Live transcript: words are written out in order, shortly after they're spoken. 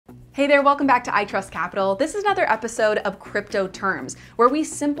Hey there, welcome back to iTrustCapital. This is another episode of Crypto Terms, where we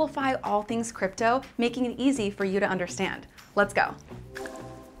simplify all things crypto, making it easy for you to understand. Let's go.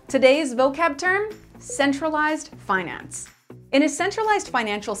 Today's vocab term, centralized finance. In a centralized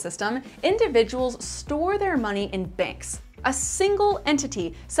financial system, individuals store their money in banks. A single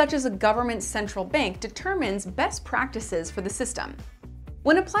entity, such as a government central bank, determines best practices for the system.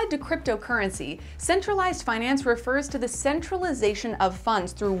 When applied to cryptocurrency, centralized finance refers to the centralization of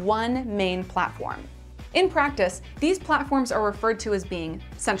funds through one main platform. In practice, these platforms are referred to as being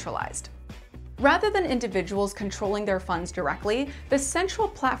centralized. Rather than individuals controlling their funds directly, the central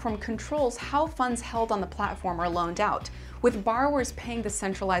platform controls how funds held on the platform are loaned out, with borrowers paying the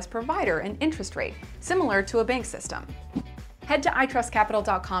centralized provider an interest rate, similar to a bank system. Head to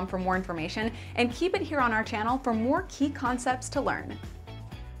iTrustCapital.com for more information and keep it here on our channel for more key concepts to learn.